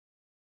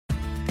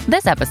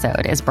This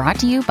episode is brought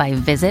to you by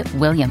Visit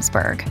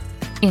Williamsburg.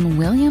 In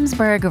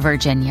Williamsburg,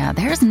 Virginia,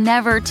 there's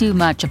never too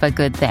much of a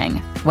good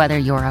thing. Whether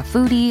you're a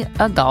foodie,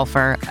 a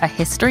golfer, a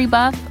history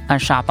buff, a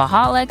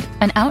shopaholic,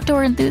 an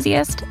outdoor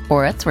enthusiast,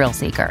 or a thrill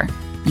seeker,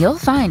 you'll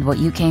find what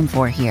you came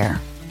for here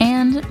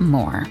and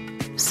more.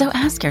 So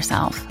ask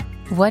yourself,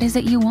 what is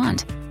it you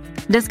want?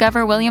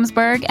 Discover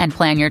Williamsburg and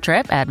plan your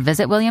trip at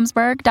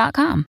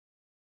visitwilliamsburg.com.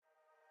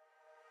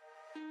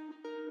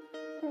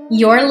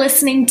 You're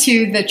listening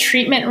to The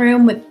Treatment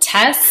Room with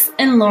Tess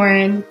and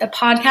Lauren, the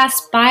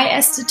podcast by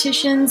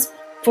estheticians,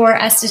 for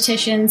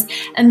estheticians,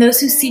 and those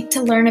who seek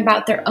to learn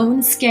about their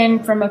own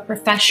skin from a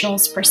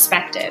professional's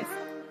perspective.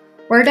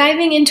 We're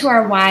diving into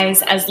our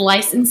whys as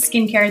licensed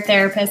skincare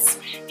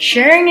therapists,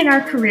 sharing in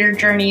our career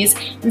journeys,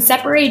 and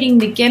separating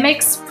the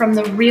gimmicks from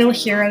the real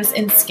heroes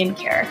in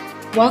skincare.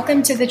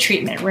 Welcome to The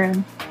Treatment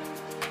Room.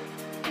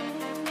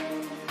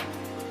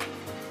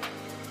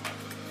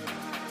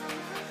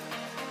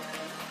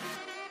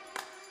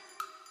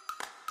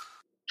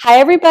 Hi,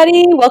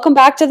 everybody. Welcome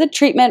back to The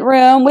Treatment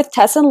Room with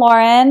Tess and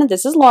Lauren.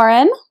 This is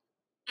Lauren.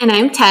 And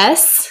I'm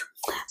Tess.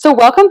 So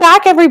welcome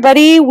back,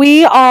 everybody.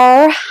 We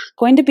are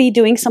going to be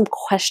doing some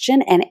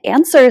question and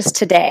answers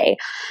today.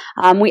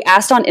 We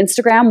asked on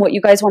Instagram what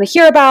you guys want to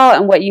hear about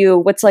and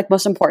what's like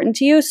most important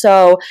to you.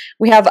 So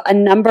we have a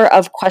number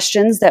of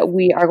questions that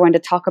we are going to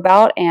talk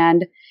about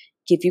and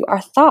give you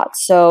our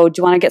thoughts. So do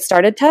you want to get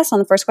started, Tess, on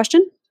the first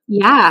question?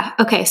 Yeah.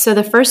 Okay. So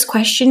the first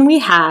question we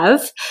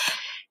have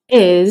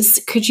is,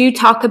 could you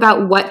talk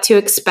about what to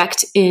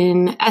expect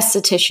in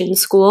esthetician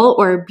school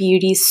or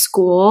beauty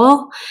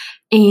school?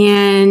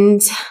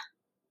 And,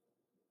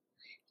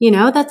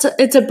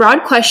 it's a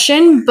broad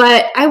question,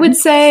 but I would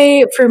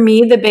say for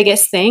me, the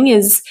biggest thing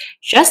is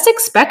just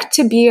expect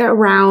to be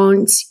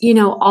around,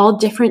 all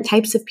different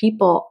types of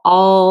people,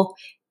 all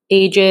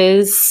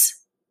ages,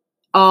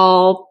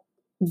 all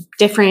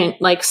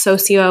different like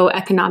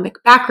socioeconomic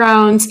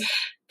backgrounds,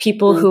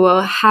 people who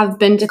have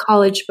been to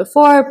college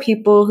before,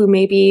 people who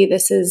maybe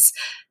this is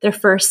their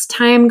first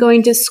time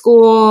going to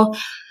school.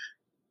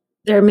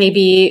 There may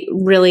be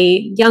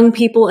really young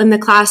people in the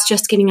class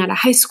just getting out of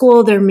high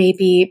school. There may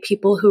be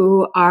people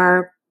who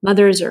are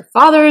mothers or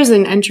fathers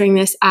and entering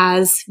this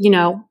as,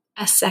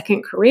 a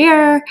second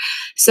career.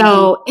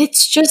 So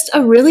it's just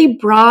a really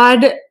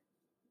broad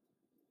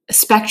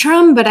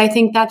spectrum, but I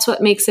think that's what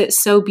makes it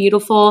so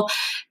beautiful.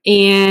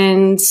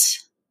 And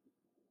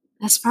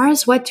as far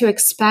as what to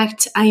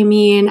expect,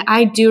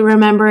 I do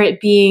remember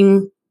it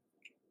being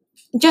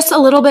just a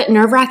little bit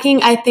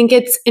nerve-wracking. I think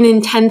it's an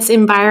intense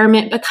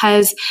environment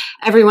because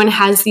everyone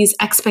has these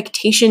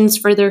expectations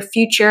for their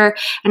future.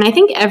 And I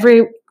think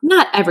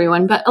not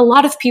everyone, but a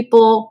lot of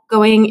people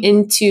going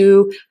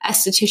into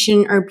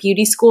esthetician or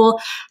beauty school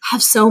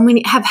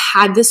have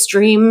had this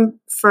dream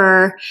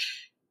for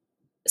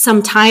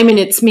some time, and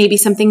it's maybe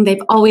something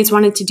they've always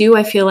wanted to do.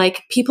 I feel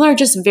like people are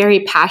just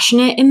very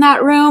passionate in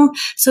that room.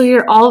 So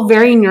you're all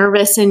very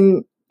nervous,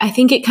 and I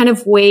think it kind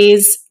of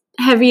weighs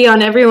heavy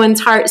on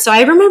everyone's heart. So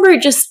I remember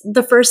just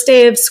the first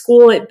day of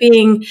school, it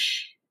being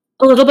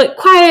a little bit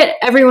quiet.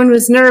 Everyone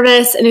was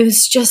nervous, and it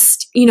was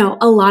just,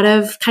 a lot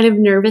of kind of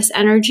nervous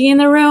energy in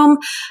the room.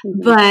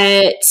 Mm-hmm.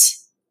 But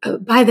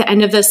by the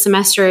end of the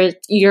semester,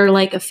 you're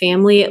like a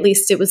family. At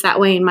least it was that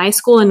way in my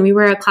school. And we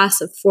were a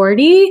class of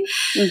 40.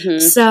 Mm-hmm.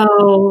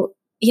 So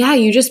yeah,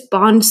 you just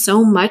bond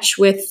so much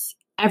with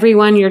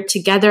everyone. You're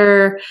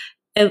together,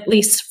 at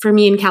least for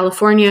me in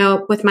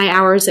California, with my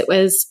hours, it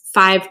was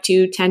 5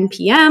 to 10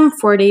 p.m.,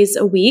 4 days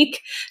a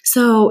week.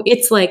 So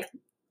it's like,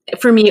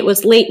 for me, it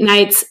was late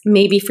nights.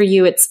 Maybe for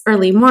you, it's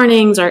early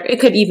mornings, or it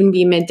could even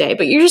be midday,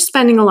 but you're just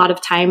spending a lot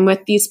of time with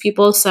these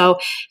people. So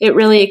it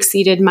really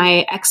exceeded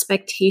my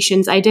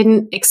expectations. I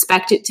didn't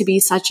expect it to be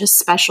such a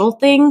special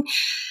thing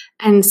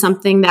and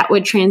something that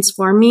would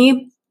transform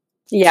me.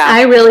 Yeah.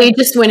 I really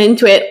just went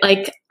into it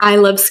like, I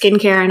love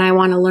skincare and I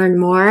want to learn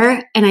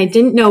more. And I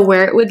didn't know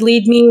where it would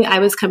lead me. I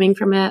was coming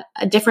from a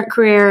different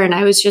career, and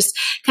I was just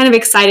kind of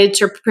excited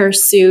to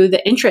pursue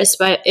the interest,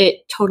 but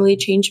it totally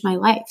changed my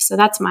life. So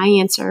that's my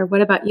answer.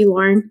 What about you,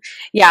 Lauren?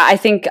 Yeah, I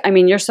think,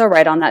 you're so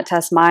right on that,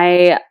 Tess.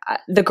 The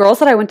girls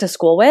that I went to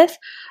school with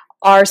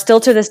are still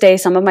to this day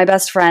some of my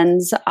best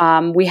friends.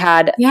 We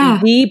had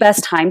the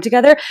best time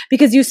together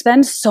because you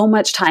spend so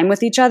much time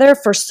with each other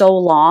for so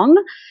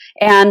long.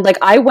 And like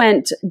I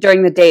went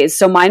during the days.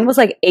 So mine was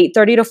like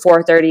 8:30 to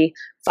 4:30,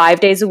 5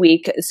 days a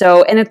week.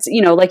 So, and it's,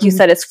 like you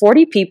said, it's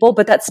 40 people,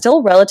 but that's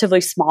still relatively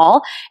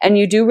small. And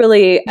you do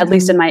really, at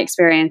least in my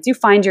experience, you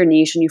find your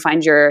niche and you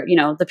find your,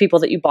 the people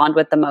that you bond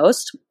with the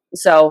most.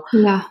 So,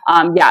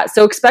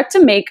 so expect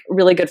to make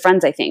really good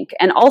friends, I think.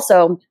 And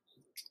also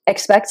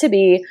expect to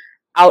be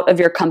out of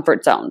your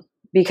comfort zone.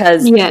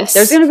 Because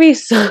there's going to be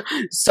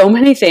so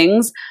many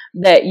things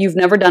that you've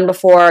never done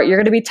before. You're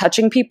going to be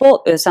touching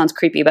people. It sounds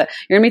creepy, but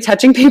you're going to be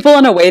touching people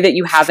in a way that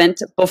you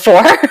haven't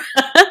before.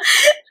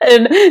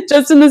 And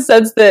just in the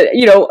sense that,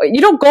 you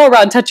don't go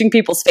around touching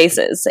people's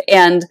faces.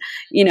 And,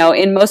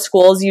 in most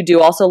schools, you do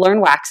also learn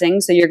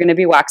waxing. So you're going to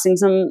be waxing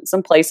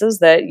some places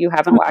that you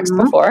haven't waxed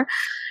before.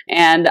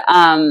 And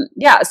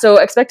so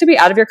expect to be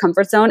out of your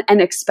comfort zone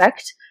and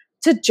expect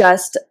to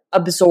just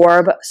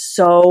absorb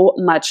so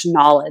much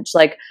knowledge.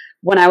 Like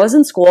when I was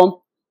in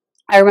school,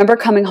 I remember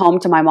coming home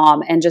to my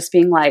mom and just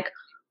being like,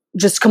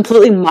 just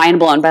completely mind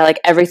blown by like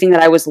everything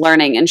that I was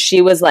learning. And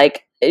she was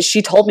like,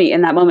 she told me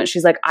in that moment,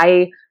 she's like,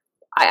 I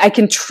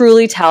can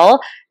truly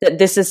tell that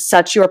this is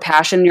such your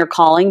passion, your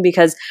calling,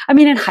 because I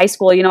mean, in high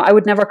school, you know, I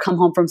would never come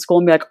home from school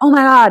and be like, oh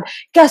my God,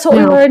 guess what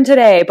we learned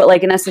today? But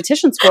like in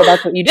esthetician school,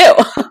 that's what you do.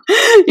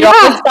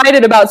 You're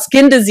excited about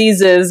skin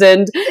diseases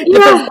and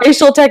different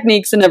facial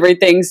techniques and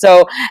everything.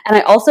 So, and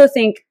I also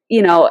think,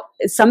 you know,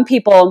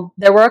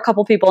 there were a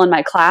couple people in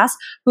my class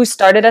who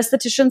started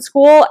esthetician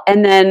school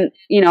and then,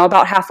 you know,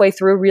 about halfway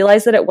through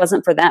realized that it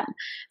wasn't for them.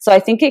 So I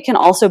think it can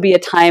also be a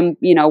time,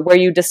 you know, where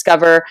you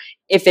discover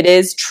if it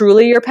is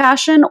truly your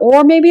passion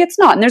or maybe it's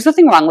not. And there's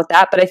nothing wrong with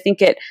that, but I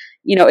think it,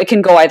 you know, it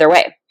can go either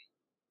way.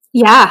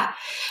 Yeah.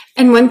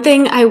 And one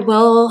thing I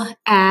will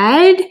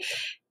add,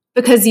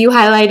 because you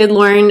highlighted,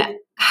 Lauren,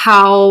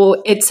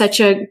 how it's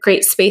such a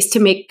great space to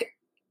make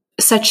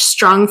such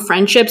strong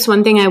friendships.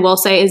 One thing I will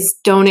say is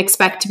don't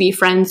expect to be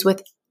friends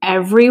with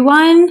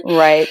everyone.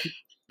 Right.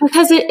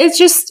 Because it's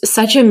just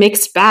such a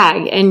mixed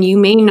bag and you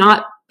may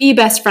not be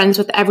best friends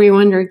with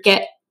everyone or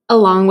get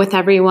along with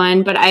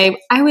everyone. But I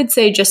would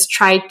say just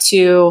try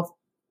to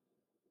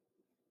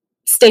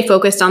stay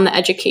focused on the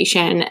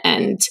education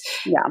and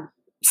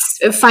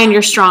find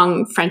your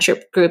strong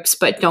friendship groups,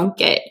 but don't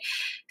get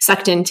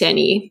sucked into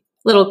any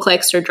little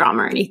cliques or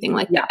drama or anything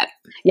like that.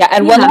 Yeah.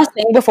 And one last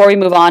thing before we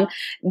move on,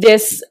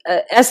 this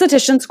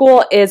esthetician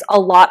school is a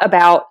lot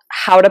about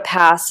how to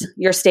pass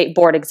your state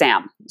board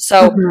exam.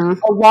 So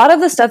a lot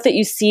of the stuff that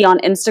you see on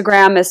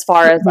Instagram as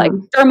far as like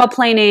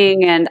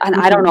dermaplaning and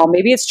I don't know,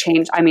 maybe it's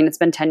changed. I mean, it's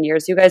been 10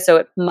 years, you guys, so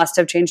it must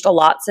have changed a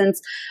lot since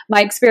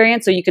my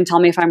experience. So you can tell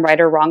me if I'm right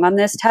or wrong on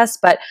this test,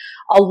 but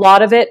a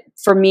lot of it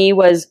for me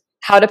was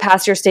how to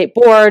pass your state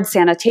board,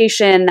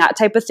 sanitation, that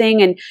type of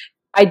thing. And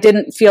I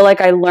didn't feel like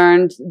I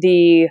learned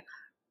the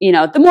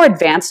more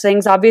advanced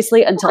things,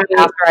 obviously, until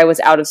after I was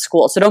out of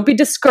school. So don't be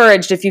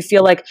discouraged if you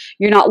feel like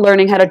you're not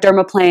learning how to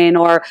dermaplane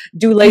or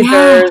do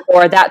lasers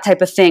or that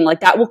type of thing.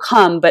 Like that will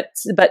come, but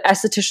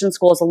esthetician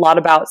school is a lot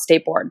about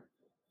state board.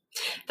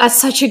 That's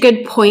such a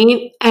good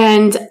point.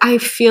 And I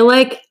feel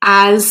like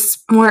as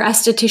more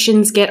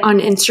estheticians get on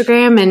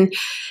Instagram, and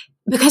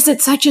because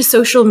it's such a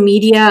social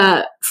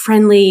media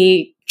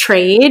friendly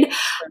trade,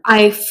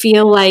 I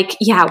feel like,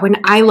 when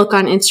I look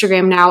on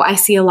Instagram now, I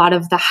see a lot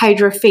of the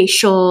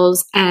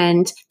hydrofacials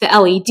and the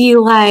LED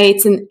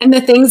lights and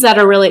the things that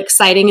are really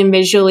exciting and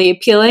visually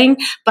appealing.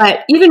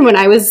 But even when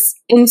I was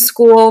in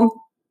school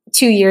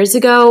 2 years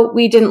ago,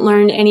 we didn't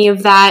learn any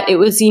of that. It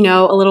was, a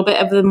little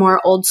bit of the more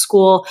old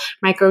school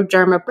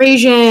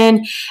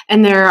microdermabrasion.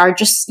 And there are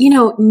just,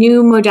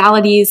 new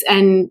modalities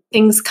and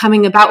things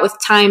coming about with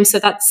time. So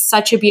that's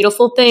such a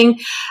beautiful thing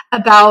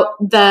about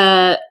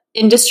the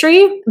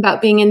industry,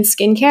 about being in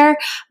skincare.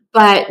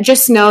 But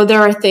just know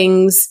there are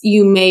things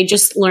you may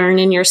just learn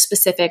in your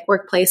specific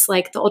workplace,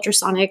 like the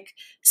ultrasonic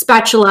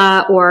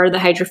spatula or the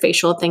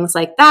hydrofacial, things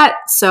like that.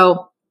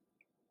 So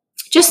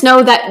just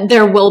know that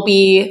there will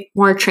be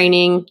more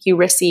training you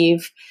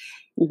receive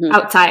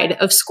outside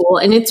of school.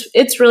 And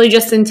it's really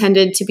just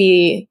intended to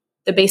be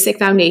the basic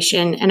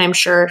foundation. And I'm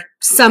sure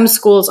some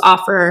schools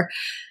offer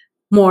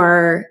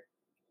more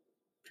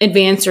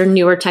advanced or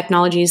newer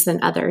technologies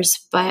than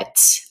others. But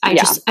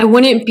I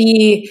wouldn't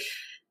be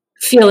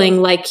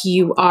feeling like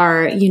you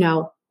are,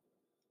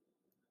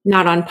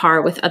 not on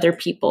par with other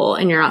people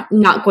and you're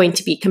not going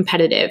to be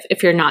competitive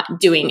if you're not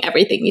doing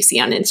everything you see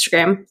on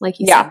Instagram, like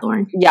you said,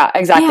 Lauren. Yeah,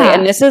 exactly. Yeah.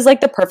 And this is like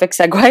the perfect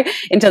segue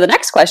into the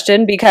next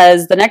question,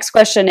 because the next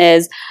question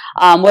is,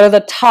 what are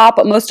the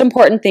top most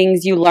important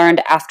things you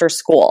learned after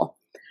school?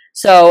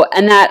 So,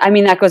 and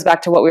that goes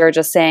back to what we were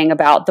just saying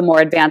about the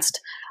more advanced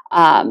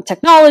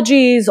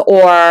technologies,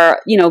 or,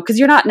 because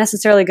you're not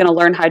necessarily going to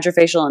learn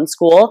hydrofacial in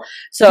school.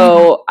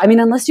 So,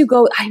 unless you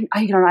go,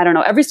 I don't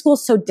know, every school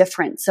is so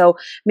different. So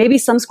maybe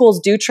some schools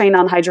do train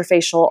on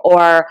hydrofacial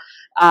or,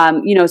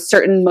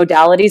 certain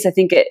modalities. I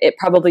think it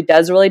probably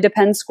does really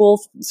depend school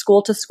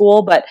to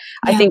school, but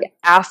I think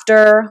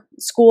after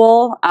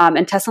school,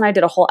 and Tess and I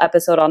did a whole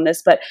episode on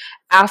this, but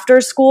after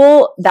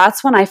school,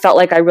 that's when I felt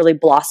like I really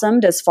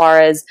blossomed as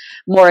far as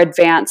more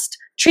advanced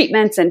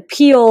treatments and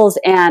peels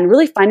and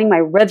really finding my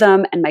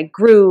rhythm and my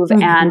groove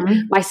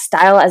and my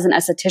style as an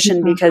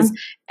esthetician, because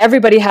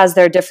everybody has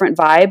their different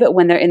vibe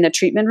when they're in the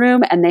treatment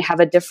room and they have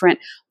a different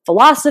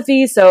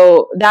philosophy.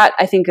 So that,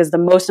 I think, is the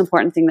most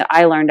important thing that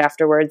I learned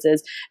afterwards,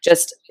 is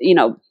just,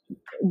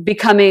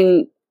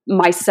 becoming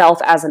myself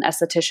as an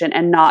esthetician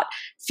and not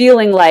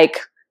feeling like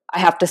I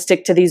have to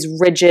stick to these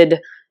rigid,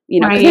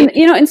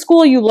 in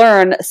school you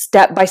learn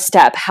step by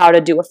step how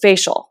to do a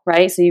facial,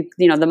 right? So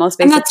the most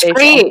basic and that's facial.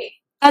 Great.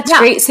 That's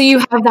great. So you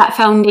have that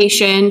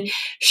foundation.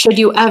 Should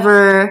you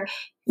ever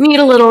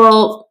need a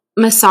little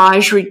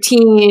massage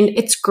routine,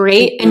 it's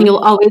great. And you'll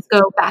always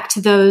go back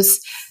to those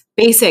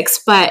basics.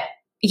 But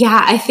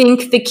I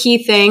think the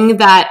key thing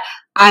that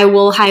I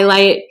will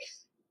highlight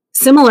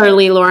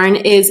similarly, Lauren,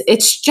 is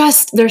it's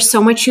just, there's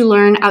so much you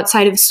learn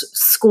outside of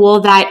school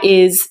that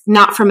is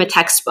not from a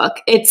textbook.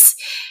 It's,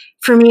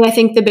 for me, I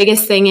think the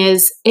biggest thing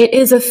is it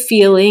is a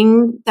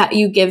feeling that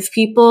you give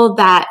people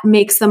that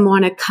makes them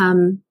want to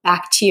come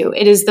back to you.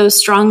 It is those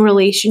strong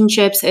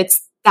relationships. It's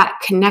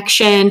that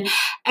connection.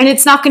 And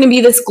it's not going to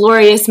be this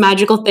glorious,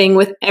 magical thing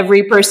with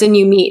every person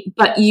you meet,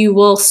 but you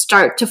will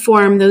start to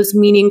form those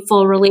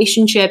meaningful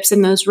relationships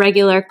and those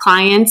regular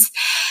clients.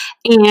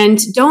 And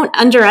don't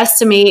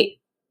underestimate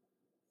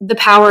the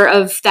power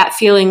of that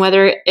feeling,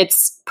 whether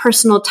it's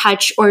personal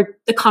touch or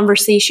the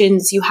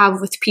conversations you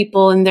have with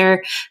people and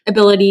their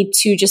ability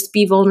to just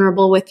be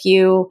vulnerable with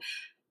you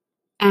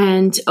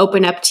and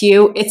open up to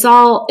you. It's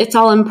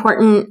all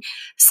important.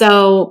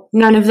 So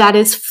none of that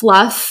is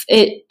fluff.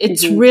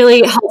 It's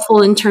really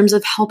helpful in terms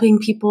of helping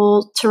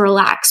people to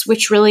relax,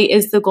 which really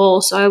is the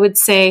goal. So I would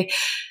say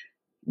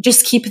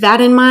just keep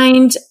that in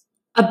mind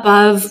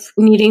above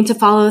needing to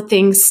follow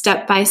things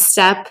step by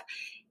step.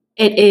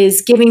 It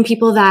is giving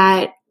people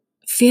that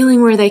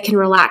feeling where they can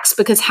relax,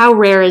 because how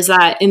rare is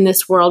that in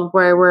this world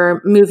where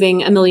we're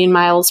moving a million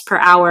miles per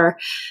hour?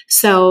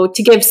 So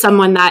to give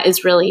someone that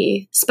is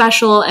really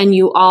special, and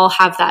you all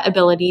have that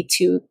ability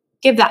to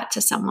give that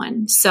to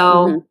someone.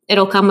 So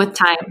it'll come with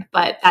time,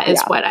 but that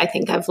is what I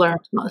think I've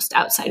learned most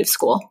outside of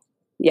school.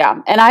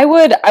 Yeah. And I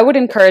would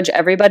encourage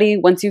everybody,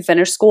 once you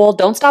finish school,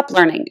 don't stop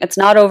learning. It's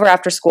not over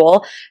after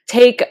school.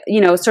 Take,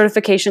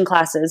 certification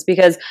classes,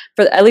 because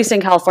for, at least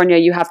in California,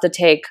 you have to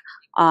take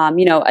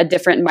a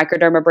different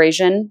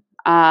microdermabrasion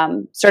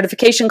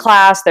certification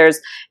class.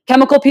 There's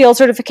chemical peel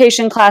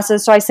certification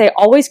classes. So I say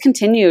always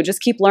continue,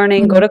 just keep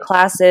learning, go to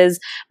classes,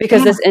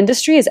 because this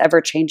industry is ever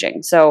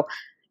changing. So,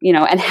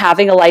 and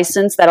having a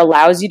license that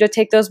allows you to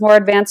take those more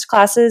advanced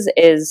classes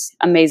is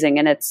amazing.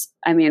 And it's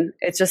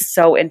just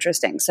so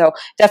interesting. So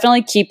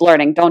definitely keep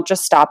learning. Don't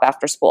just stop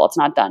after school. It's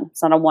not done.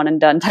 It's not a one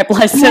and done type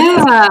license.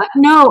 Yeah,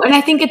 no. And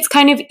I think it's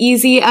kind of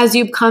easy as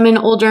you become an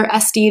older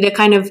SD to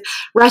kind of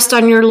rest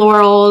on your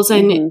laurels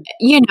and,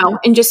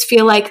 and just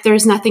feel like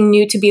there's nothing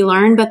new to be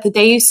learned. But the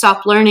day you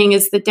stop learning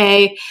is the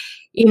day,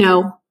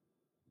 you're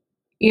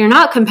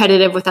not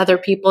competitive with other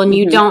people, and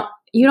you don't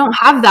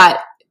have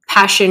that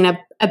passion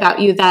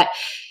about you that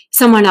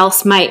someone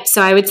else might.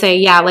 So I would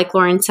say, like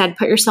Lauren said,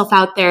 put yourself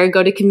out there,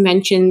 go to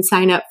conventions,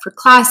 sign up for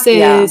classes.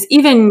 Yeah.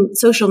 Even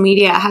social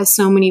media has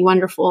so many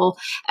wonderful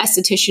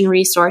esthetician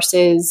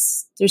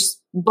resources.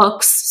 There's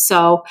books.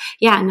 So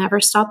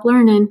never stop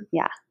learning.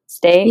 Yeah.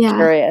 Stay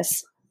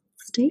curious.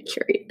 Stay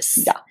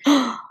curious.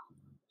 Yeah.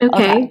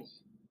 Okay.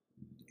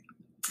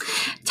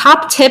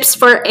 Top tips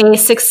for a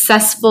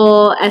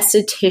successful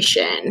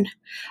esthetician.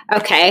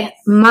 Okay.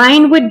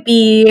 Mine would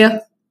be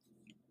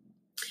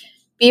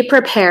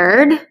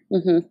prepared.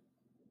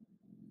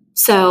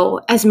 So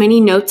as many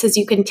notes as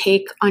you can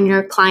take on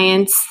your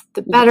clients,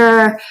 the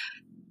better.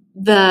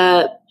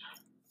 The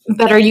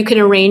better you can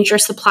arrange your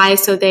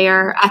supplies so they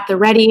are at the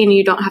ready and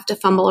you don't have to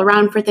fumble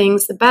around for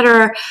things, the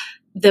better.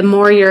 The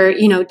more you're,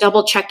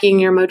 double checking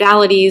your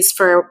modalities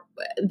for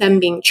them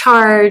being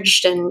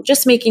charged and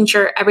just making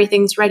sure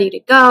everything's ready to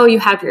go. You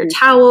have your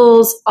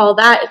towels, all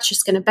that. It's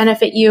just going to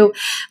benefit you.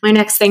 My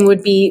next thing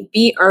would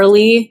be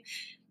early.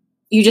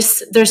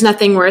 There's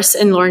nothing worse,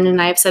 and Lauren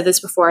and I have said this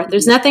before,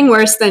 there's nothing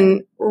worse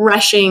than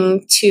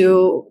rushing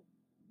to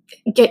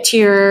get to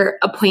your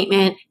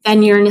appointment.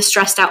 Then you're in a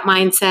stressed out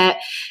mindset.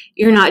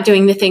 You're not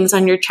doing the things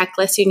on your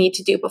checklist you need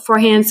to do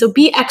beforehand. So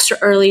be extra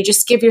early.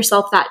 Just give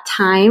yourself that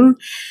time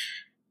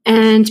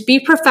and be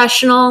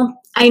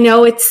professional. I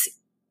know it's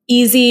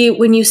easy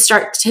when you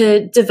start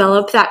to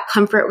develop that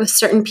comfort with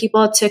certain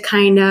people to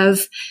kind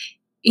of,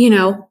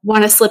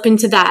 want to slip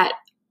into that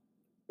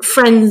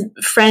friend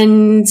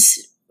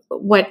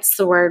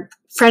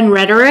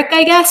rhetoric,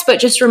 I guess, but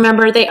just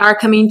remember they are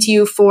coming to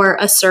you for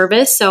a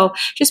service. So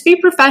just be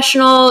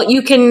professional.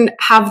 You can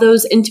have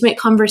those intimate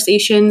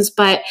conversations,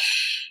 but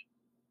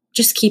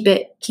just keep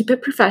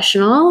it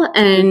professional.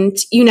 And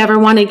you never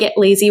want to get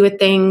lazy with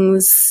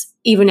things.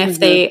 Even if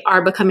they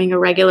are becoming a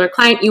regular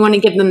client, you want to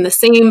give them the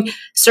same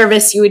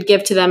service you would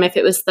give to them if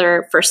it was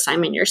their first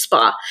time in your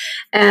spa.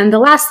 And the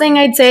last thing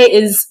I'd say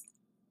is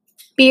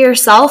be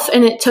yourself.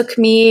 And it took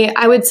me,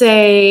 I would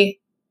say,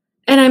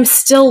 and I'm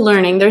still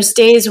learning. There's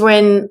days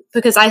when,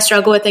 because I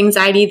struggle with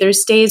anxiety,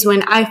 there's days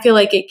when I feel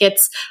like it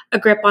gets a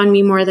grip on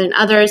me more than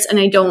others, and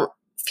I don't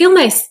feel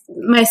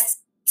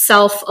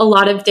myself a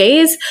lot of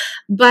days,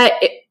 but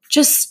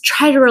just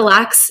try to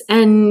relax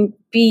and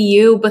be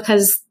you,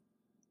 because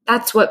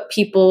that's what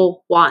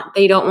people want.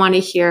 They don't want to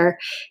hear,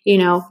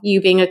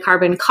 you being a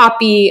carbon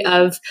copy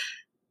of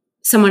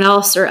someone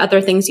else or other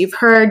things you've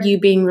heard, you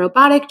being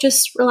robotic.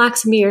 Just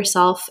relax and be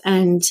yourself.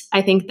 And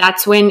I think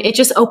that's when it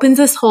just opens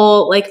this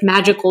whole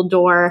magical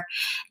door.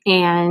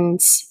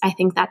 And I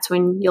think that's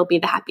when you'll be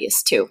the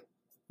happiest too.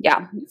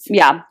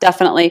 Yeah,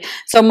 definitely.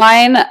 So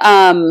mine,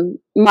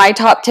 my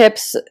top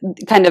tips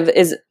kind of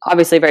is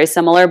obviously very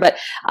similar, but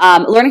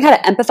learning how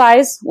to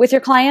empathize with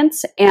your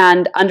clients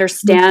and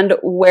understand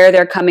where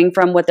they're coming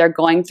from, what they're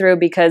going through,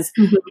 because,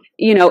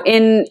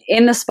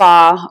 in the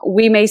spa,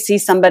 we may see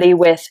somebody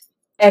with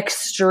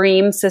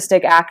extreme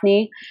cystic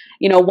acne,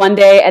 one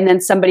day, and then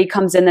somebody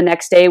comes in the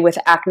next day with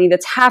acne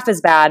that's half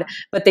as bad,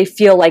 but they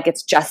feel like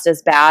it's just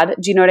as bad.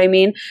 Do you know what I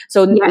mean?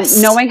 So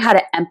knowing how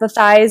to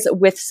empathize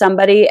with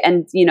somebody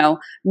and,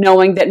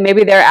 knowing that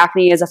maybe their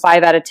acne is a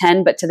 5 out of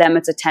 10, but to them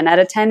it's a 10 out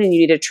of 10, and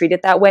you need to treat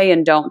it that way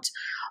and don't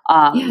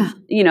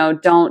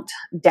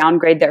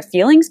downgrade their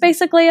feelings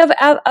basically of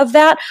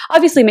that.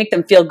 Obviously make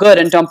them feel good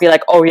and don't be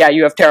like, oh yeah,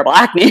 you have terrible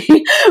acne,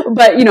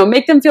 but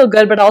make them feel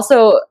good, but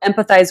also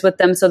empathize with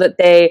them so that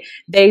they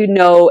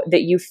know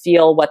that you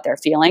feel what they're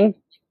feeling.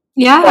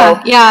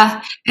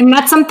 Yeah. And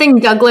that's something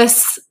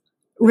Douglas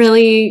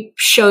really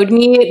showed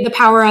me the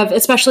power of,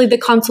 especially the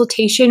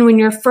consultation when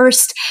you're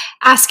first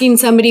asking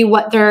somebody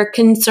what their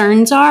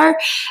concerns are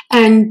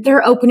and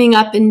they're opening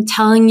up and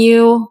telling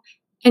you.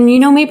 And,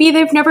 maybe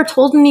they've never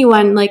told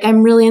anyone, like,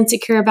 I'm really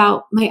insecure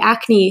about my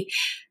acne.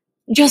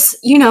 Just,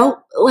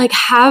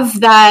 have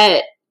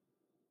that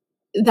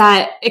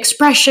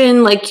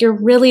expression, like you're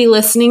really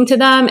listening to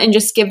them, and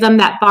just give them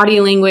that body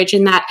language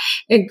and that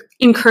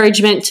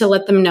encouragement to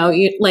let them know,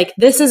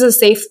 this is a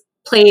safe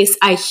place.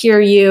 I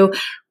hear you.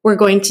 We're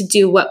going to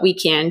do what we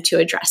can to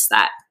address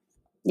that.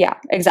 Yeah,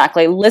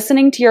 exactly.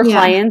 Listening to your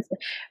clients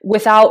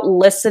without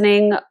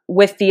listening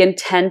with the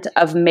intent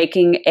of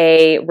making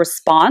a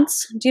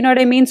response. Do you know what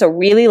I mean? So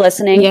really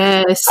listening,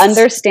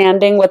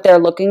 understanding what they're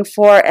looking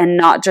for, and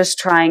not just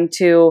trying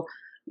to,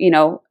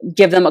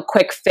 give them a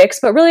quick fix,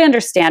 but really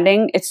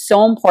understanding. It's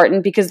so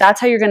important because that's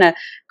how you're going to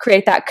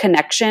create that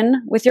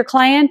connection with your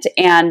client.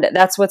 And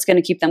that's what's going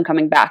to keep them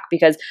coming back,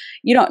 because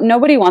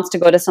nobody wants to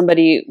go to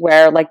somebody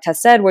where, like Tess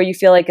said, where you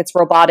feel like it's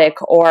robotic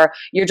or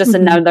you're just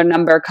another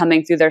number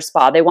coming through their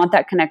spa. They want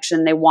that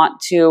connection. They want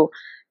to,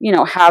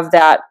 have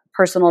that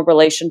personal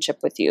relationship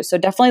with you. So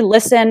definitely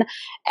listen,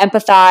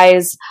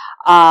 empathize,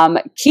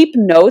 keep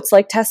notes,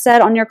 like Tess said,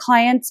 on your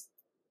clients.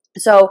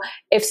 So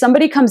if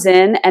somebody comes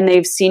in and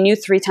they've seen you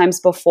 3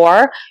 times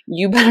before,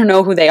 you better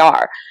know who they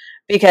are,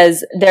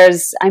 because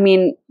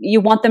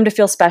you want them to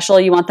feel special.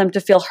 You want them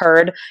to feel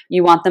heard.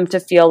 You want them to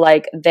feel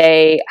like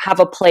they have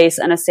a place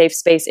and a safe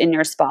space in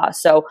your spa.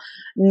 So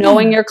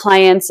knowing your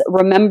clients,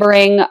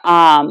 remembering,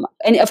 and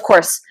of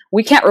course,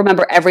 we can't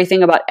remember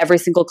everything about every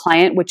single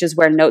client, which is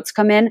where notes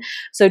come in.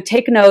 So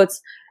take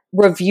notes,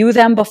 review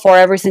them before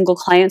every single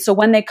client. So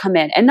when they come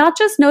in, and not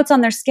just notes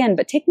on their skin,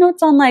 but take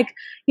notes on, like,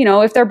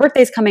 if their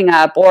birthday's coming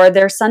up or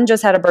their son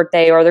just had a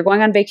birthday or they're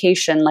going on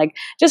vacation, like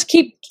just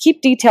keep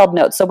detailed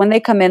notes. So when they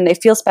come in, they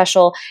feel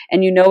special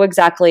and you know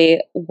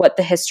exactly what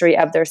the history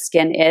of their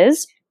skin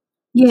is.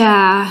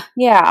 Yeah.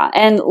 Yeah.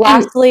 And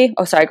lastly,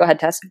 sorry, go ahead,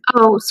 Tess.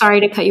 Oh,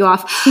 sorry to cut you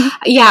off.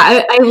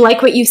 Yeah. I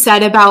like what you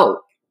said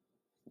about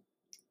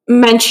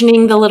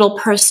mentioning the little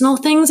personal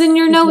things in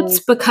your notes,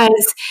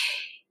 because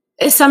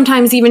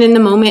sometimes even in the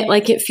moment,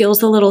 like it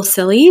feels a little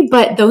silly,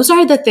 but those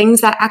are the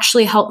things that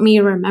actually help me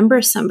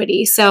remember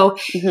somebody. So,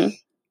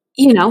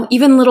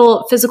 even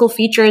little physical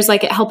features,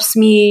 like it helps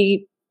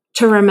me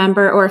to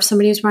remember, or if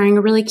somebody's wearing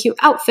a really cute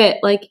outfit,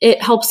 like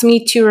it helps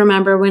me to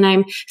remember when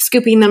I'm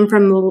scooping them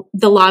from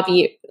the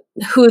lobby,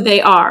 who they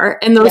are.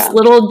 And those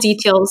little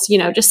details,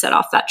 just set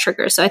off that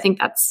trigger. So I think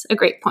that's a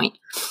great point.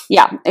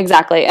 Yeah,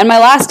 exactly. And my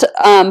last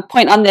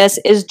point on this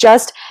is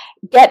just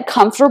get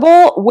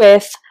comfortable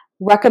with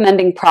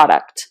recommending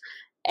product.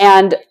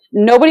 And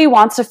nobody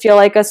wants to feel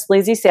like a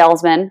sleazy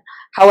salesman.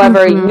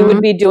 However, you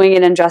would be doing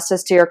an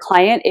injustice to your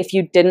client if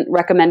you didn't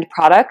recommend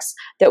products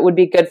that would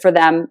be good for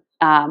them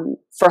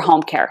for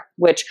home care,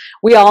 which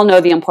we all know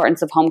the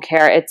importance of home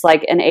care. It's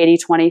like an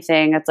 80-20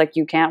 thing. It's like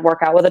you can't work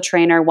out with a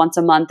trainer once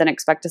a month and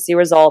expect to see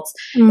results.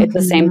 It's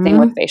the same thing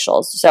with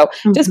facials. So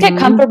just get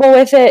comfortable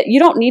with it. You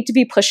don't need to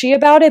be pushy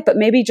about it, but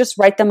maybe just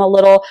write them a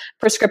little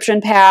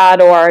prescription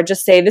pad, or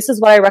just say, this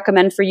is what I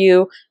recommend for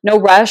you. No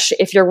rush.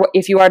 If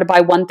you are to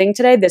buy one thing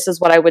today, this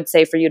is what I would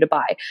say for you to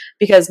buy,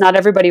 because not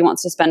everybody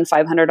wants to spend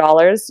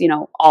 $500,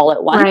 all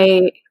at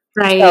once.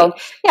 Right. So,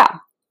 yeah.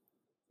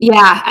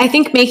 Yeah, I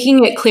think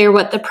making it clear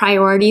what the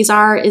priorities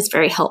are is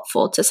very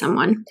helpful to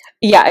someone.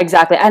 Yeah,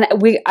 exactly. And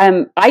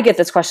I get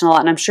this question a lot,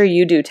 and I'm sure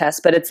you do, Tess,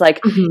 but it's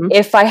like,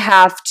 if I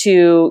have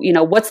to,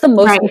 what's the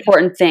most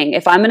important thing?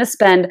 If I'm going to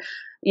spend,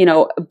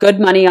 good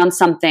money on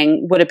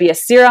something, would it be a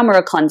serum or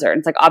a cleanser?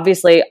 It's like,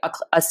 obviously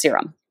a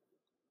serum.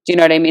 Do you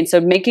know what I mean? So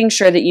making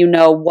sure that you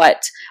know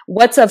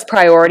what's of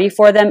priority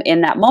for them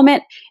in that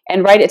moment,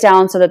 and write it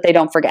down so that they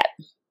don't forget.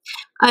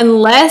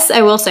 Unless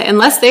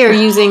they are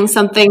using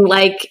something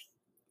like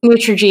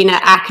Neutrogena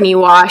acne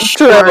wash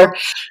or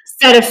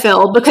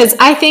Cetaphil, because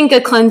I think a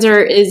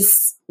cleanser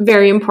is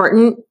very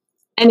important.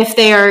 And if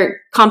they are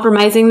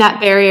compromising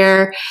that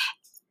barrier,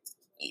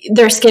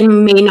 their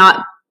skin may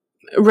not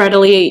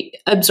readily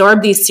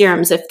absorb these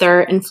serums if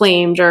they're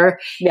inflamed or,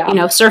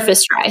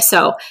 surface dry.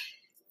 So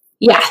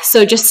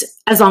just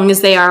as long as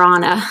they are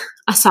on a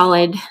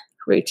solid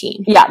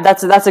routine. Yeah,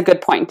 that's a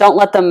good point. Don't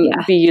let them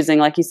be using,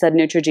 like you said,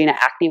 Neutrogena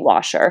acne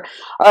wash or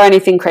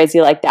anything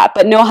crazy like that,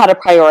 but know how to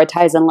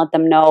prioritize and let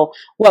them know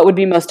what would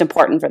be most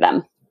important for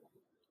them.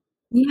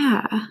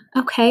 Yeah.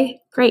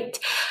 Okay, great.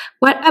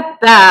 What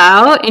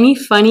about any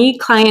funny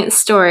client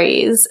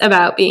stories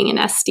about being an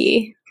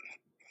SD?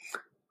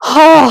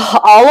 Oh,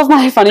 all of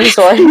my funny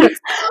stories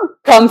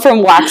come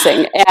from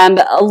waxing.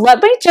 And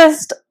let me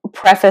just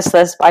preface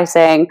this by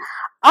saying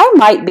I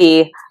might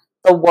be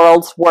the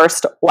world's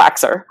worst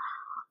waxer.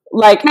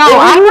 Like, no,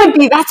 I would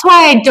be. That's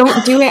why I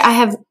don't do it.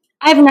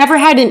 I've never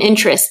had an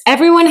interest.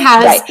 Everyone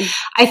has, right.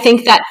 I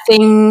think that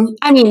thing,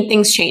 I mean,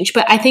 things change,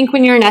 but I think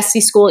when you're in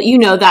SD school, you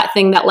know that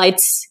thing that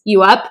lights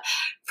you up.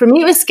 For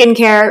me, it was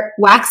skincare.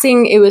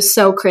 Waxing, it was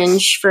so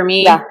cringe for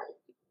me. Yeah.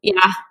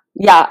 Yeah.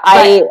 Yeah,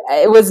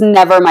 it was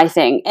never my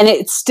thing. And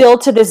it still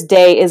to this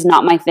day is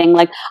not my thing.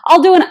 Like,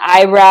 I'll do an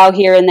eyebrow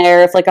here and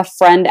there if like a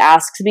friend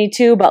asks me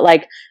to, but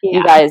like,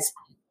 you guys,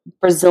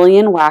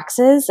 Brazilian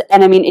waxes.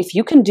 And I mean, if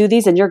you can do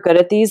these and you're good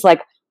at these,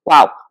 like,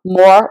 wow,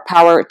 more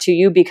power to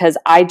you, because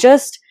I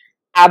just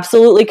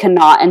absolutely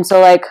cannot. And so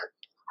like,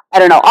 I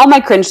don't know, all my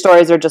cringe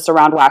stories are just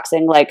around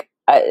waxing. Like,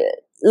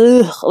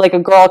 like a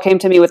girl came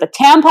to me with a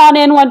tampon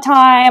in one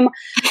time.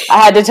 I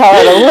had to tell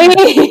her to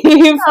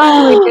leave.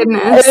 Oh my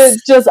goodness.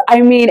 It's just,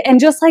 I mean, and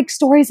just like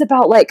stories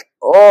about like,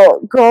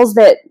 girls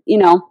that, you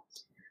know,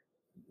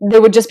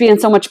 they would just be in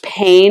so much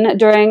pain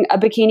during a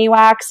bikini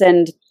wax.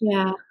 And,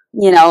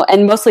 you know,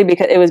 and mostly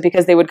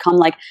because they would come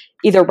like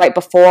either right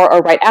before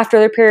or right after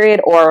their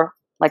period, or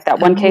like that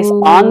one case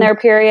on their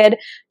period.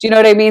 Do you know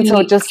what I mean?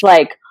 So just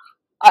like,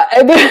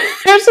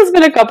 there's just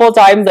been a couple of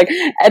times like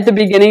at the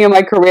beginning of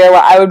my career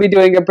where I would be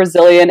doing a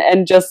Brazilian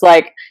and just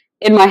like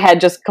in my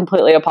head just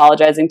completely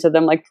apologizing to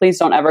them, like, please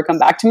don't ever come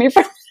back to me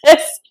for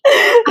this.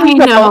 I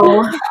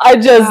know.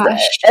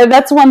 And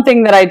that's one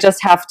thing that I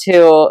just have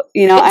to,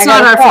 you know, it's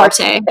not our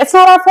forte. It's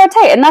not our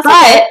forte, and that's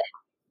okay.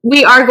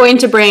 We are going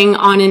to bring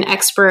on an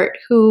expert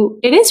who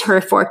it is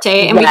her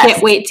forte, and we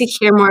can't wait to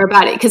hear more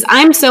about it, because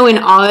I'm so in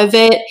awe of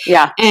it.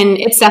 Yeah. And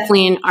it's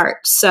definitely an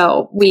art.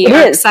 So we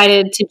are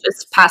excited to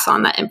just pass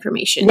on that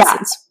information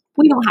since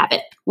we don't have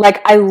it.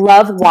 Like, I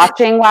love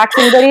watching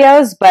waxing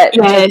videos, but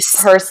just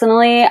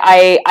personally,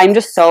 I'm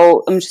just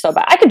so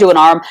bad. I could do an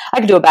arm, I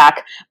could do a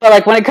back, but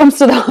like when it comes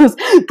to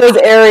those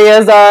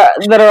areas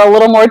that are a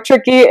little more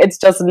tricky, it's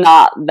just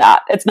not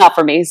that. It's not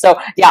for me. So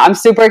yeah, I'm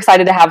super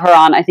excited to have her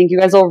on. I think you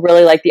guys will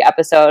really like the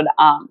episode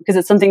because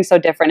it's something so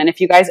different. And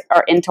if you guys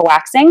are into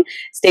waxing,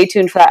 stay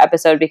tuned for that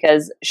episode,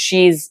 because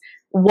she's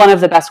one of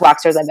the best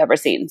waxers I've ever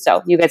seen.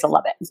 So you guys will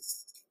love it.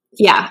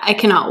 Yeah, I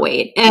cannot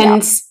wait.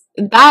 And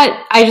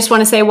that, I just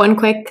want to say one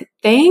quick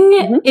thing.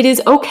 Mm-hmm. It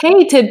is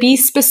okay to be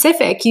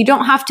specific. You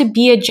don't have to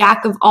be a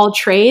jack of all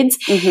trades.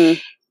 Mm-hmm.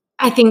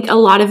 I think a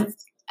lot of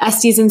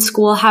SDs in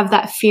school have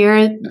that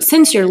fear.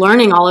 Since you're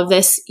learning all of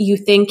this, you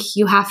think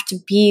you have to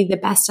be the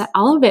best at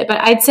all of it.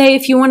 But I'd say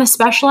if you want to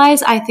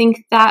specialize, I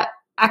think that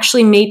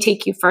actually may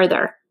take you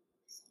further.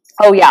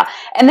 Oh, yeah.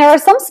 And there are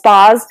some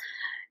spas,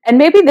 and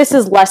maybe this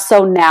is less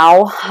so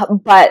now,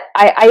 but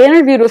I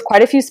interviewed with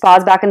quite a few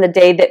spas back in the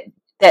day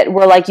that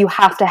were like, you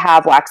have to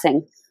have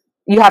waxing.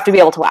 You have to be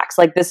able to wax.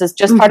 Like, this is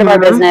just part of our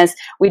business.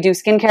 We do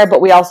skincare, but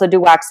we also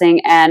do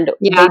waxing. And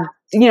they,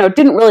 you know,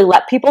 didn't really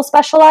let people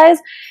specialize.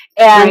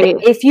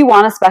 And if you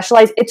want to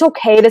specialize, it's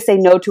okay to say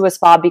no to a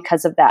spa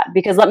because of that.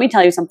 Because let me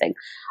tell you something.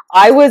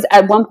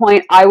 At one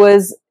point,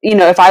 you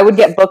know, if I would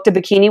get booked a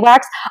bikini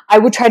wax, I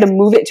would try to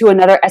move it to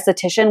another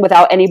esthetician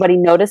without anybody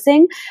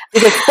noticing.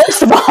 Because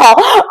first of all,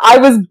 I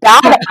was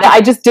bad at it. I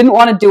just didn't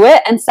want to do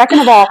it. And second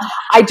of all,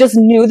 I just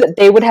knew that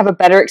they would have a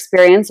better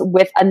experience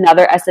with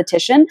another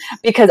esthetician,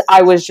 because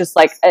I was just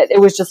like,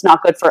 it was just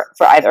not good for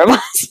either of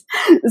us.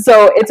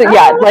 So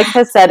like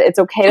Tess said, it's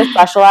okay to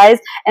specialize,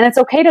 and it's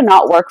okay to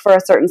not work for a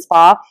certain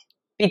spa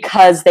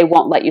because they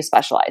won't let you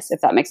specialize,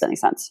 if that makes any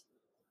sense.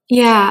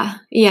 Yeah.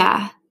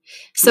 Yeah.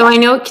 So I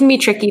know it can be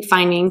tricky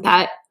finding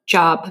that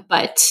job,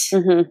 but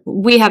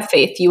we have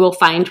faith you will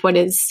find what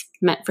is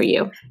meant for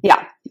you.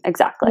 Yeah,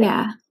 exactly.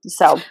 Yeah.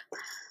 So,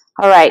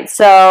 all right.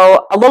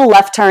 So a little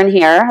left turn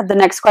here. The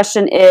next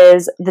question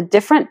is the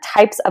different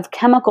types of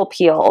chemical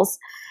peels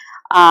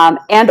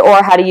and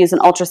or how to use an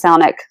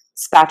ultrasonic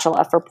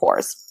spatula for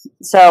pores.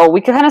 So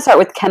we can kind of start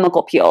with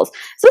chemical peels.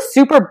 It's a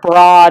super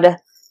broad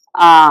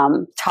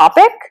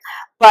topic,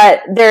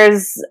 but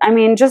there's, I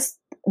mean, just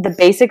the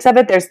basics of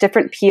it. There's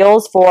different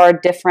peels for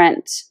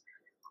different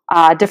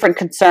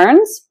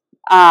concerns.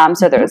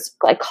 So there's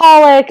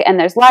glycolic and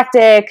there's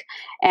lactic,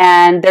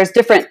 and there's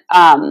different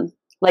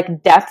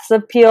like depths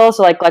of peel.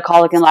 So like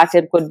glycolic and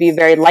lactic would be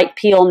very light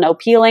peel, no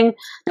peeling,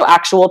 no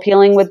actual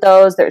peeling with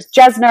those. There's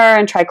Gesner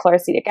and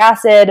trichloroacetic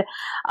acid,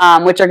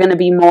 which are going to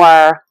be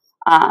more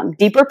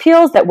deeper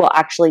peels that will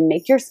actually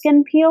make your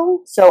skin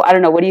peel. So I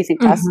don't know. What do you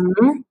think, Tess?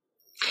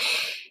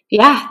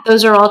 Yeah,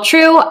 those are all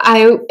true.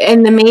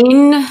 And the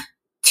main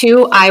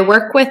two I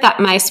work with at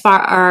my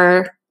spa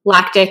are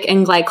lactic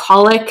and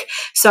glycolic.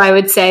 So I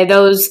would say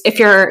those, if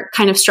you're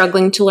kind of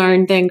struggling to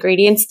learn the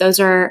ingredients, those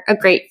are a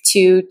great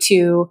two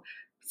to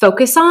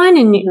focus on,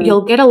 and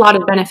you'll get a lot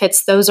of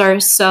benefits. Those are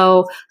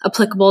so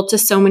applicable to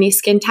so many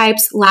skin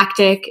types.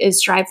 Lactic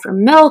is derived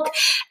from milk.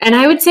 And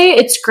I would say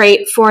it's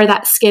great for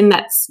that skin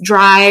that's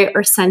dry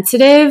or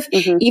sensitive.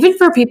 Even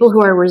for people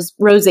who are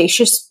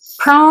rosacea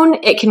prone,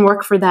 it can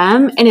work for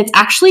them. And it's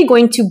actually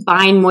going to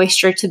bind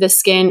moisture to the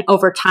skin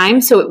over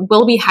time. So it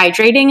will be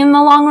hydrating in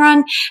the long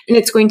run, and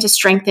it's going to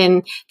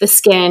strengthen the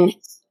skin.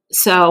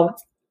 So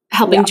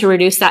helping to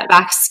reduce that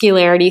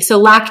vascularity. So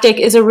lactic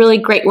is a really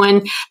great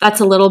one. That's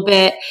a little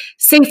bit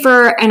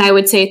safer. And I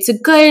would say it's a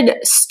good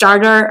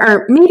starter,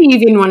 or maybe you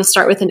even want to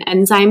start with an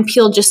enzyme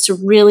peel just to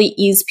really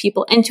ease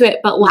people into it.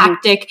 But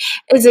lactic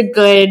is a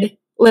good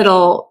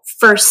little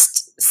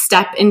first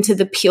step into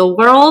the peel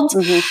world.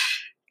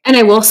 And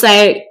I will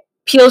say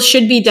peels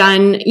should be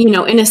done,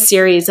 in a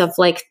series of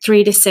like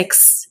 3 to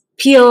 6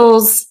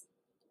 peels.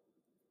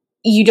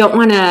 You don't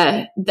want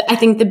to, I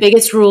think the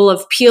biggest rule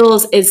of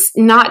peels is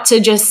not to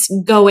just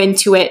go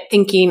into it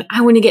thinking,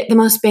 I want to get the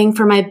most bang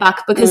for my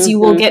buck, because you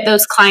will get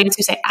those clients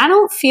who say, I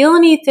don't feel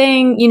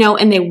anything,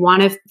 and they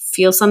want to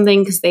feel something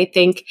because they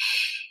think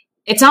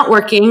it's not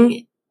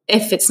working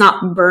if it's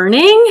not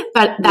burning,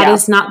 but that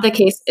is not the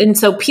case. And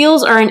so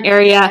peels are an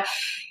area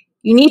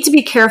you need to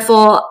be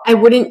careful. I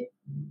wouldn't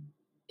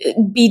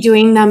be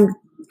doing them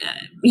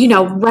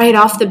right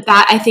off the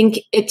bat. I think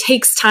it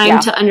takes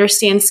time to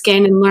understand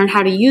skin and learn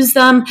how to use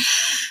them,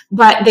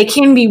 but they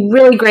can be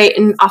really great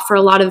and offer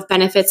a lot of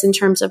benefits in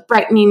terms of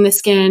brightening the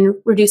skin,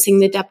 reducing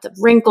the depth of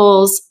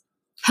wrinkles,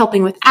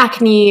 helping with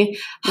acne,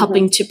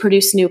 helping to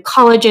produce new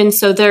collagen.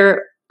 So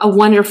they're a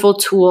wonderful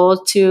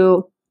tool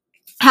to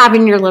have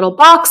in your little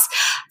box.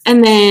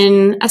 And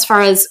then as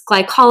far as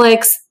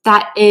glycolics,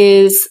 that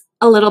is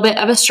a little bit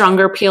of a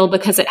stronger peel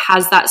because it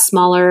has that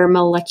smaller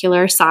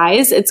molecular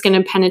size. It's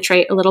going to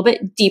penetrate a little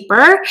bit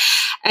deeper.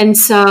 And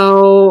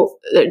so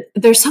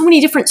there's so many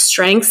different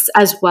strengths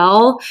as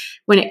well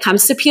when it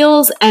comes to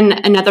peels. And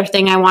another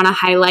thing I want to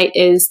highlight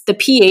is the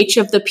pH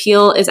of the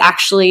peel is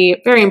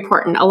actually very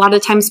important. A lot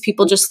of times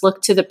people just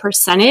look to the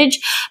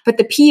percentage, but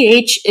the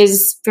pH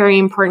is very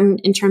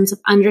important in terms of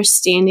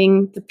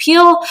understanding the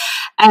peel.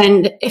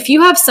 And if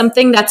you have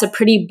something that's a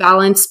pretty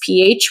balanced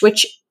pH,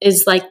 which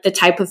is like the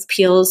type of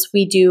peels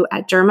we do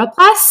at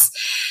Dermaplus,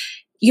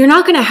 you're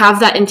not going to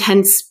have that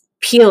intense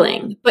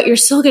peeling, but you're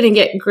still going to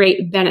get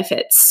great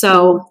benefits.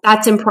 So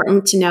that's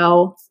important to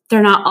know.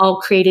 They're not all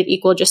created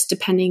equal, just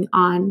depending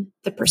on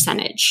the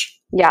percentage.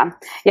 Yeah.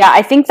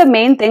 I think the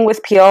main thing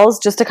with peels,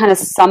 just to kind of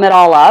sum it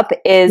all up,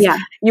 is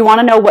you want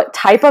to know what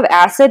type of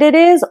acid it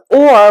is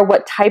or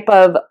what type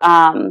of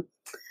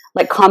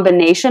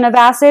combination of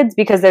acids,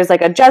 because there's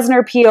like a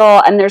Gesner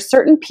peel and there's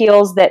certain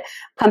peels that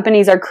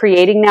companies are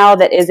creating now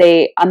that is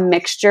a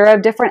mixture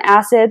of different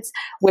acids,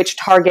 which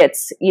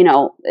targets,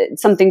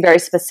 something very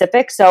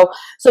specific. So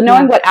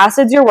knowing what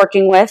acids you're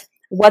working with,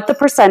 what the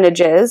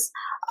percentage is,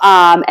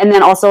 and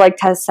then also, like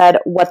Tess said,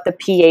 what the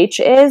pH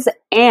is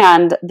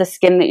and the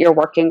skin that you're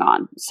working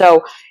on.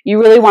 So you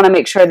really want to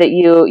make sure that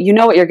you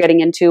know what you're getting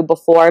into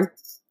before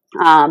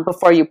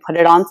you put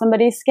it on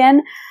somebody's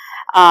skin.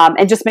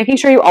 And just making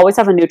sure you always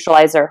have a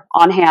neutralizer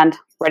on hand,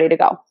 ready to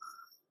go,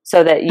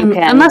 so that you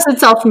can. Unless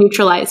it's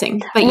self-neutralizing,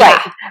 but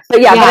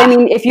But I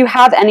mean, if you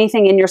have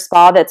anything in your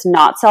spa that's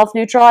not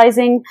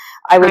self-neutralizing,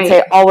 I would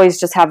say always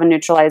just have a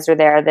neutralizer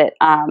there. That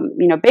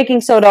baking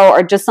soda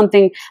or just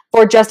something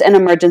for just an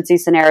emergency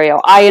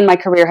scenario. I, in my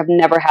career, have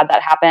never had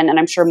that happen, and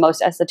I'm sure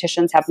most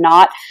estheticians have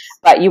not.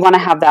 But you want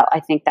to have that. I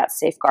think that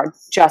safeguard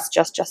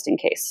just in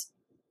case.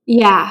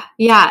 Yeah.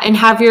 And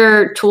have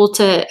your tool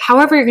to,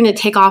 however you're going to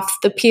take off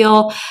the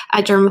peel.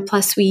 At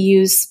Dermaplus, we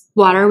use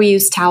water, we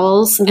use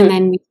towels, and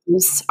then we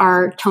use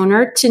our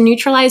toner to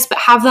neutralize, but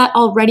have that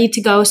all ready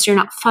to go so you're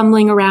not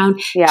fumbling around.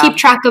 Keep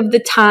track of the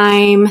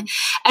time.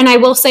 And I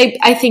will say,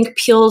 I think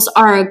peels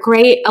are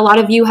a lot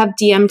of you have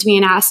DM'd me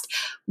and asked,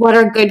 what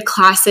are good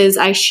classes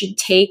I should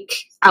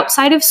take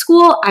outside of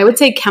school? I would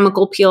say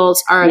chemical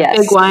peels are a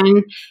big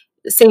one.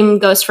 Same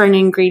goes for an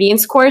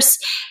ingredients course.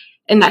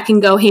 And that can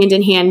go hand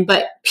in hand.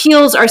 But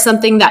peels are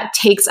something that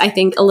takes, I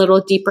think, a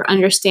little deeper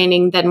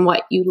understanding than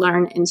what you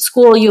learn in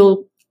school.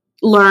 You'll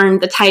learn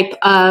the type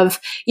of,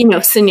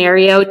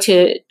 scenario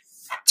to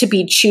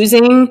be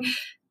choosing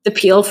the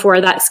peel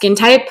for that skin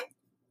type.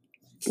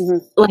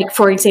 Like,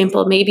 for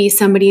example, maybe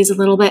somebody's a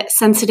little bit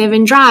sensitive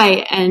and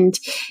dry and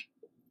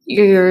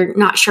you're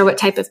not sure what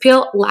type of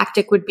peel.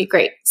 Lactic would be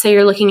great. So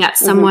you're looking at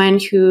someone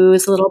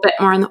who's a little bit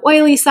more on the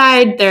oily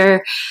side.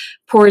 Their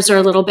pores are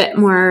a little bit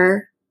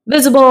more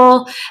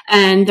visible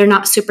and they're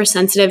not super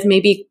sensitive.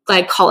 Maybe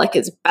glycolic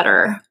is a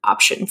better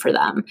option for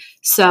them.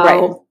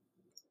 So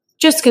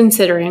just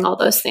considering all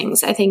those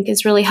things, I think,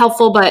 is really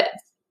helpful, but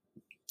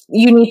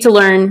you need to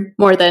learn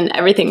more than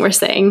everything we're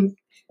saying.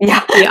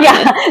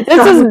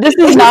 This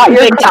is not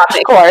your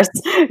crash course.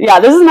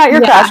 This is not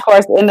your crash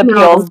course in the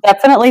peels.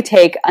 Definitely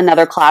take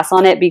another class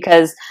on it,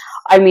 because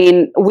I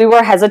mean, we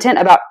were hesitant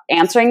about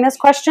answering this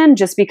question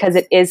just because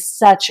it is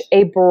such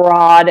a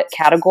broad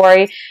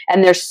category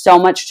and there's so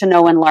much to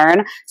know and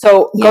learn.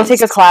 So go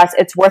take a class.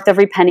 It's worth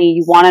every penny.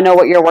 You want to know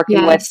what you're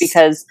working with,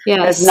 because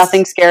there's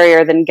nothing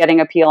scarier than getting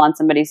a peel on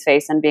somebody's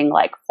face and being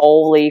like,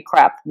 holy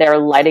crap, they're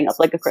lighting up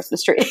like a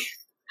Christmas tree.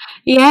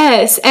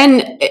 Yes.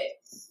 And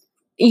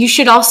you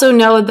should also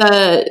know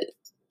the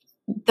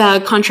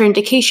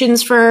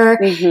contraindications for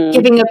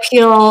giving a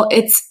peel.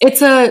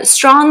 It's a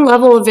strong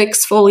level of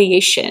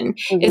exfoliation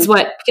is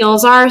what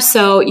peels are.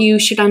 So you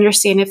should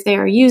understand if they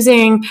are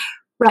using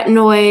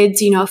retinoids,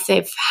 if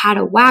they've had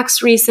a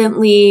wax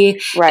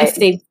recently, if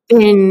they've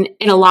been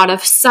in a lot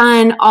of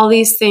sun, all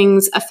these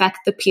things affect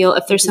the peel.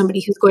 If there's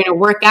somebody who's going to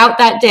work out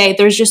that day,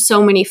 there's just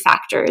so many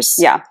factors.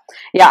 Yeah.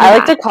 I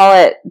like to call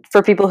it,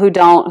 for people who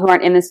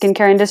aren't in the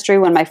skincare industry,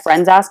 when my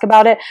friends ask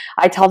about it,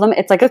 I tell them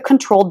it's like a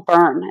controlled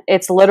burn.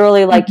 It's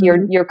literally like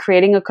you're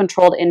creating a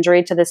controlled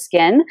injury to the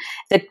skin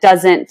that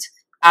doesn't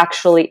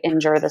actually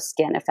injure the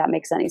skin, if that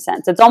makes any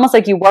sense. It's almost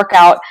like you work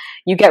out,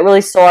 you get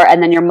really sore,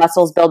 and then your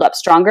muscles build up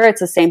stronger.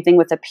 It's the same thing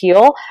with a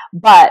peel,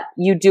 but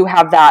you do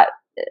have that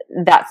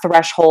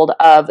threshold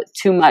of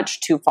too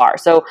much too far.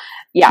 So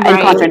and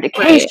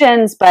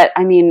contraindications, but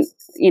I mean,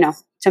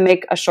 to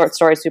make a short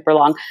story super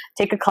long,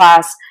 take a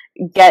class,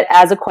 get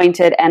as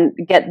acquainted, and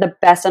get the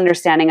best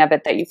understanding of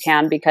it that you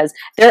can, because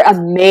they're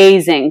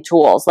amazing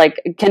tools.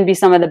 Like, it can be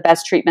some of the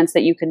best treatments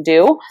that you can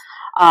do,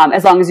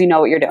 as long as you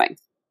know what you're doing.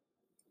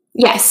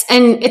 Yes.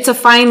 And it's a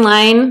fine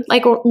line.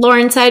 Like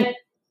Lauren said,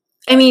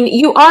 I mean,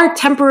 you are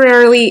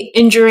temporarily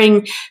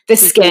injuring the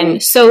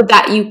skin so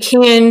that you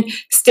can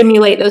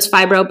stimulate those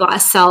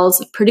fibroblast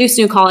cells, produce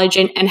new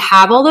collagen, and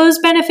have all those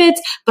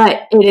benefits.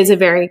 But it is a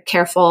very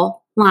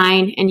careful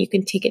line, and you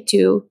can take it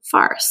too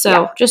far.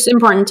 So just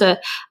important to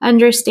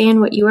understand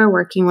what you are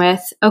working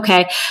with.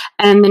 Okay.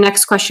 And the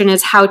next question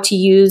is how to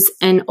use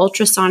an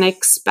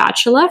ultrasonic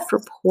spatula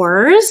for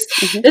pores.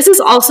 This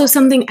is also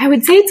something I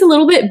would say it's a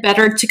little bit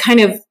better to kind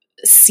of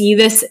see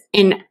this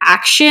in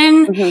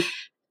action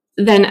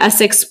than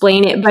us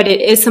explain it, but it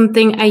is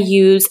something I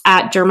use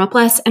at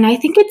Dermaplus, and I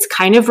think it's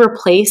kind of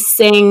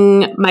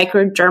replacing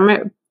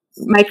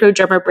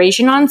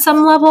microdermabrasion on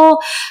some level,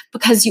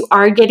 because you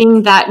are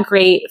getting that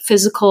great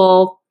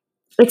physical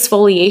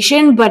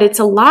exfoliation, but it's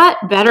a lot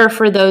better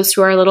for those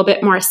who are a little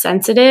bit more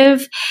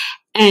sensitive,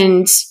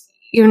 and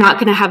you're not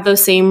going to have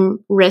those same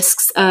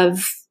risks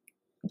of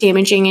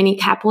damaging any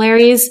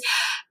capillaries.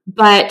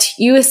 But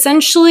you're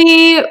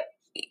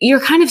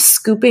kind of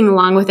scooping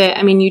along with it.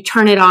 I mean, you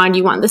turn it on,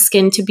 you want the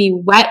skin to be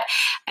wet,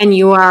 and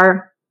you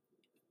are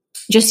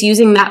just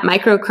using that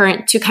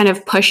microcurrent to kind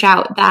of push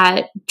out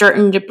that dirt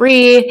and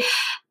debris.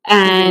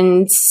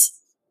 And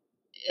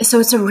so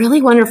it's a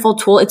really wonderful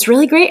tool. It's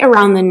really great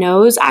around the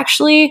nose,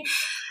 actually.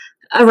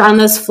 Around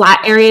those flat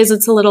areas,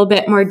 it's a little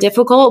bit more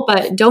difficult,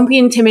 but don't be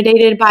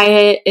intimidated by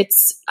it.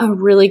 It's a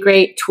really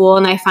great tool,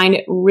 and I find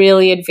it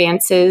really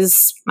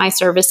advances my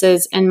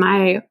services and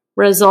my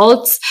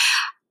results.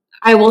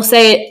 I will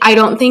say I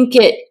don't think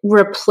it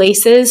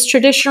replaces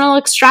traditional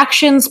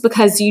extractions,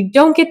 because you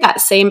don't get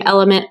that same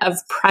element of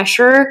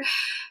pressure,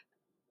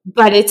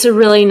 but it's a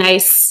really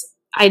nice,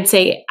 I'd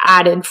say,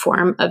 added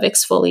form of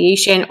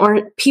exfoliation.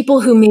 Or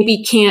people who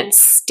maybe can't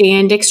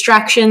stand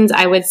extractions,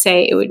 I would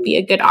say it would be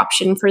a good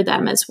option for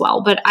them as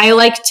well. But I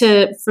like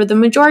to, for the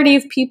majority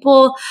of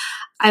people,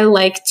 I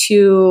like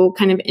to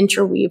kind of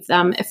interweave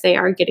them if they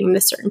are getting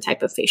this certain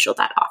type of facial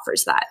that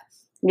offers that.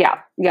 Yeah,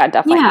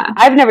 definitely. Yeah.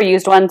 I've never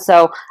used one,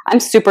 so I'm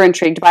super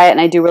intrigued by it, and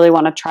I do really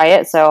want to try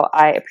it. So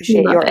I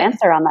appreciate your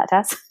answer on that,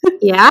 Tess.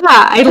 Yeah,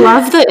 I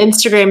love the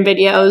Instagram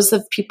videos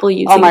of people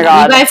using it. Oh my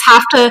God. You guys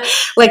have to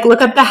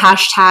look up the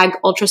hashtag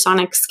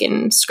ultrasonic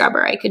skin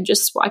scrubber. I could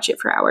just watch it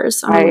for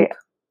hours.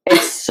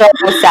 It's so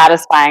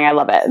satisfying. I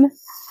love it.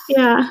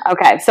 Yeah.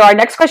 Okay. So our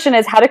next question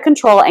is how to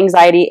control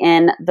anxiety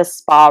in the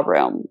spa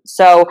room.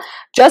 So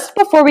just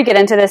before we get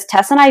into this,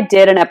 Tess and I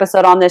did an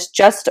episode on this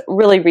just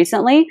really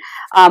recently,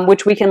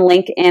 which we can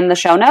link in the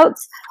show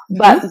notes.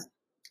 But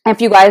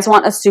if you guys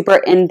want a super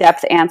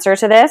in-depth answer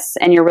to this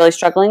and you're really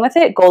struggling with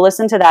it, go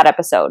listen to that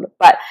episode.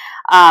 But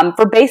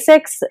for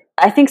basics,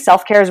 I think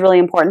self-care is really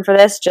important for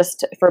this.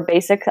 Just for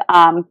basic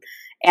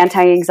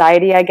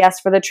anti-anxiety, I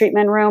guess, for the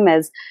treatment room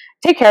is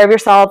take care of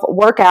yourself,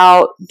 work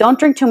out, don't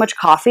drink too much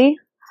coffee.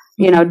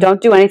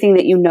 Don't do anything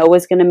that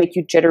is going to make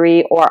you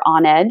jittery or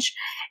on edge,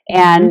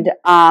 and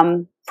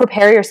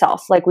prepare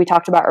yourself. Like we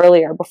talked about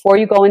earlier, before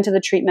you go into the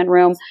treatment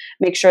room,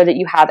 make sure that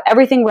you have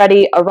everything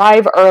ready,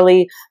 arrive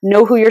early,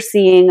 know who you're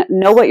seeing,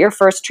 know what your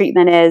first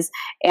treatment is,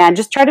 and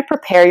just try to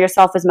prepare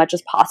yourself as much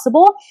as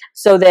possible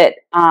so that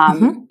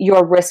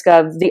your risk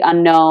of the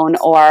unknown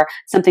or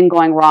something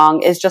going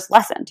wrong is just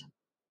lessened.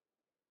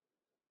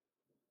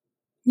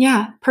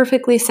 Yeah,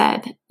 perfectly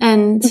said.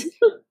 And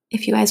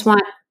if you guys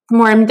want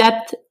more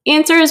in-depth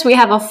answers, we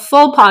have a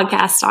full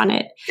podcast on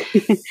it.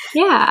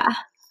 Yeah.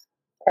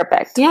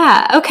 Perfect.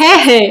 Yeah.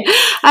 Okay.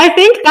 I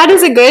think that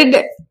is a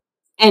good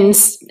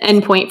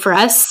end point for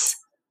us.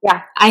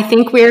 Yeah. I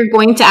think we're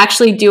going to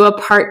actually do a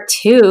part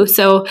 2.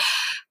 So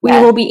We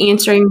will be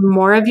answering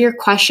more of your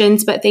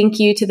questions, but thank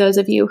you to those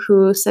of you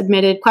who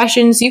submitted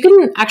questions. You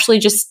can actually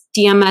just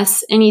DM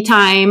us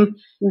anytime.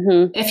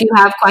 If you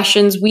have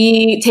questions.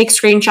 We take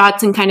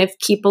screenshots and kind of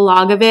keep a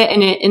log of it,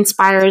 and it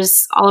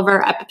inspires all of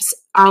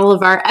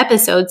our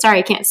episodes. Sorry,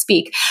 I can't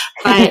speak.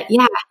 But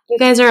yeah, you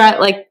guys are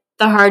at like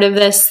the heart of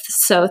this.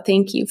 So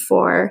thank you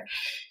for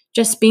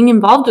just being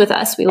involved with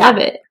us. We love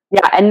it.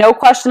 Yeah. And no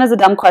question is a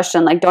dumb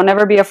question. Like, don't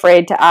ever be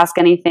afraid to ask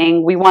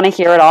anything. We want to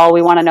hear it all.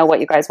 We want to know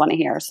what you guys want to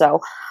hear. So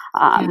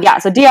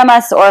so DM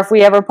us, or if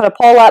we ever put a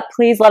poll up,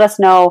 please let us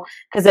know,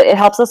 because it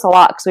helps us a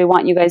lot, because we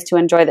want you guys to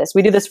enjoy this.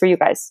 We do this for you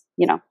guys,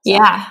 So.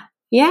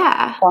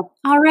 Yeah. Cool.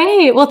 All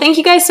right. Well, thank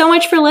you guys so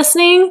much for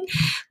listening.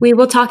 We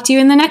will talk to you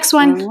in the next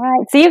one. All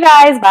right. See you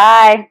guys.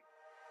 Bye.